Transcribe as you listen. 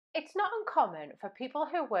It's not uncommon for people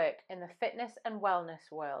who work in the fitness and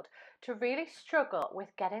wellness world to really struggle with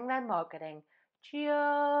getting their marketing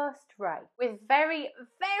just right. With very,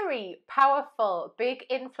 very powerful big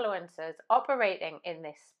influencers operating in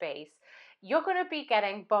this space, you're going to be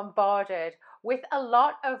getting bombarded with a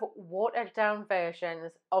lot of watered down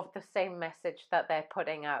versions of the same message that they're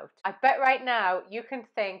putting out. I bet right now you can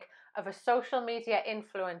think of a social media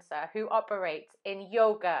influencer who operates in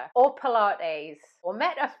yoga or Pilates or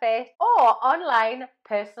MetaFit or online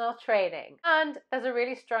personal training. And there's a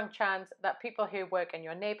really strong chance that people who work in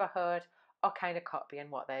your neighborhood are kind of copying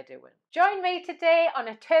what they're doing. Join me today on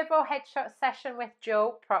a turbo headshot session with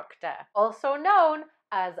Jo Proctor, also known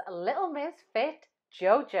as Little Miss Fit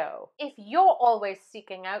JoJo. If you're always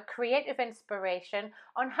seeking out creative inspiration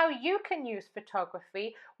on how you can use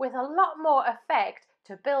photography with a lot more effect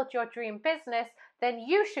to build your dream business, then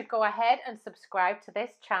you should go ahead and subscribe to this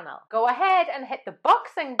channel. Go ahead and hit the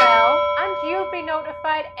boxing bell and you'll be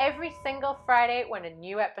notified every single Friday when a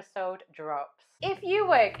new episode drops. If you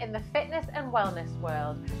work in the fitness and wellness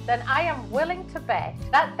world, then I am willing to bet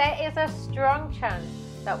that there is a strong chance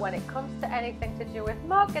that when it comes to anything to do with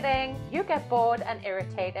marketing, you get bored and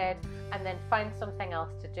irritated and then find something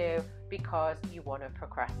else to do because you want to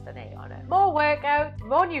procrastinate on it. More workouts,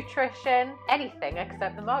 more nutrition, anything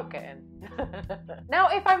except the marketing. Now,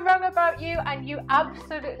 if I'm wrong about you and you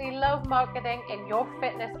absolutely love marketing in your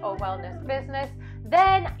fitness or wellness business,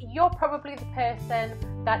 then you're probably the person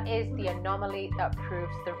that is the anomaly that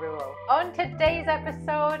proves the rule. On today's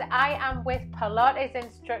episode, I am with Pilates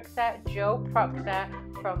instructor Jo Proctor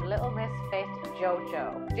from Little Miss Fit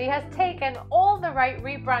JoJo. She has taken all the right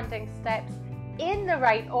rebranding steps in the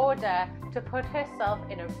right order to put herself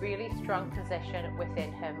in a really strong position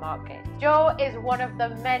within her market. Jo is one of the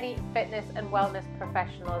many fitness and wellness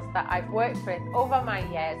professionals that I've worked with over my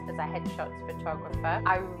years as a headshots photographer.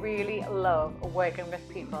 I really love working with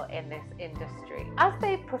people in this industry. As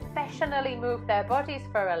they professionally move their bodies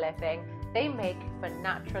for a living, they make for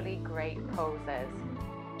naturally great poses,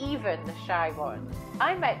 even the shy ones.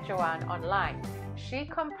 I met Joanne online. She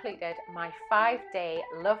completed my 5-day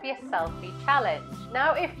Love Your Selfie challenge.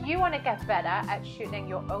 Now, if you want to get better at shooting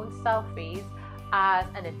your own selfies as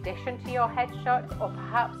an addition to your headshots, or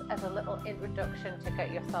perhaps as a little introduction to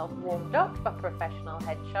get yourself warmed up for professional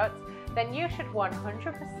headshots, then you should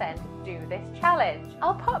 100% do this challenge.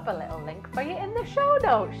 I'll pop a little link for you in the show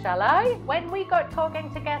notes, shall I? When we got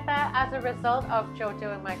talking together as a result of Jo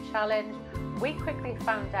doing my challenge, we quickly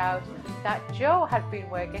found out that Jo had been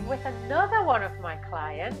working with another one of my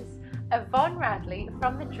clients, Yvonne Radley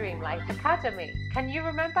from the Dream Life Academy. Can you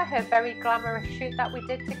remember her very glamorous shoot that we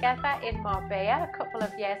did together in Marbella a couple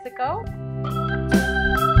of years ago?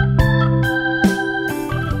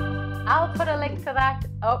 I'll put a link to that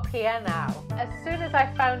up here now. As soon as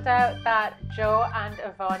I found out that Jo and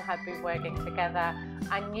Yvonne had been working together,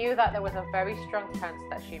 I knew that there was a very strong chance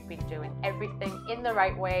that she'd been doing everything in the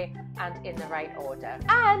right way and in the right order.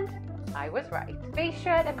 And I was right. Be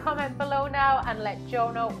sure to comment below now and let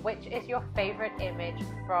Jo know which is your favorite image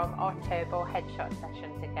from our turbo headshot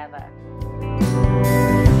session together.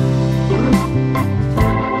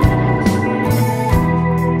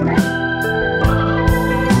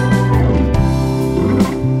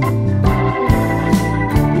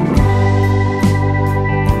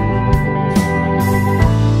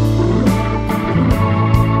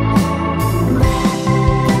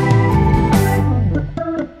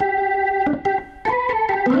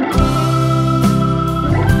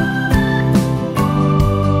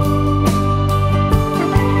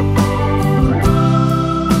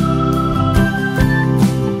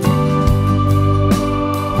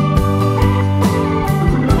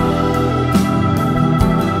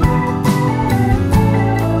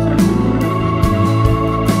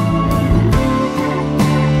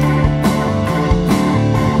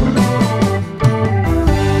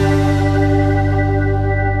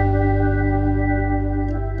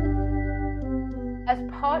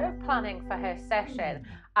 Planning for her session,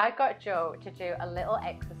 I got Jo to do a little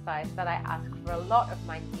exercise that I ask for a lot of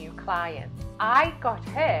my new clients. I got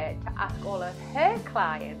her to ask all of her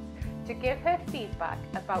clients to give her feedback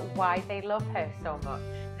about why they love her so much.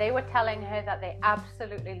 They were telling her that they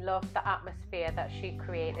absolutely loved the atmosphere that she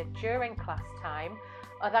created during class time.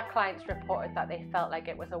 Other clients reported that they felt like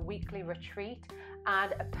it was a weekly retreat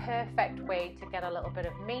and a perfect way to get a little bit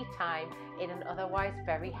of me time in an otherwise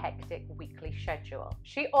very hectic weekly schedule.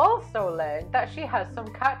 She also learned that she has some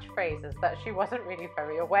catchphrases that she wasn't really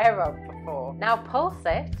very aware of before. Now pulse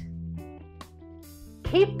it,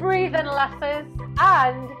 keep breathing lasses,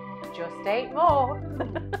 and just 8 more.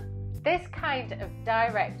 This kind of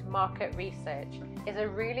direct market research is a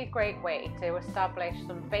really great way to establish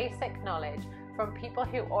some basic knowledge from people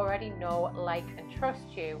who already know, like, and trust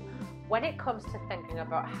you when it comes to thinking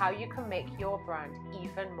about how you can make your brand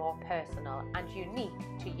even more personal and unique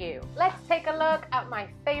to you. Let's take a look at my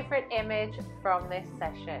favorite image from this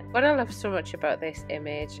session. What I love so much about this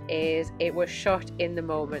image is it was shot in the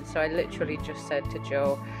moment. So I literally just said to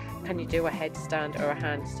Jo, can you do a headstand or a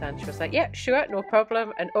handstand? She was like, yeah, sure, no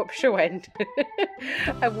problem. And up she went.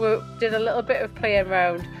 And we did a little bit of playing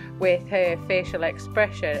around with her facial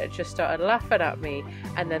expression and just started laughing at me.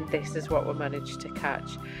 And then this is what we managed to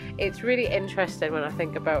catch. It's really interesting when I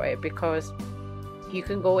think about it, because you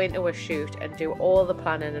can go into a shoot and do all the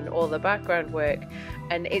planning and all the background work,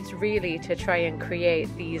 and it's really to try and create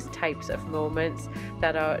these types of moments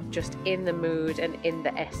that are just in the mood and in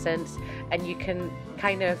the essence, and you can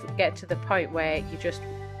kind of get to the point where you just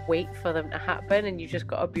wait for them to happen and you just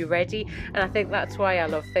got to be ready. And I think that's why I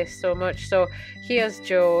love this so much. So here's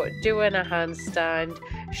Jo doing a handstand,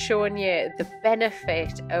 showing you the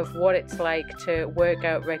benefit of what it's like to work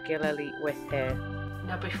out regularly with her.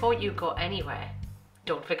 Now before you go anywhere,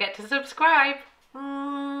 don't forget to subscribe.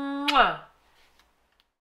 Mwah.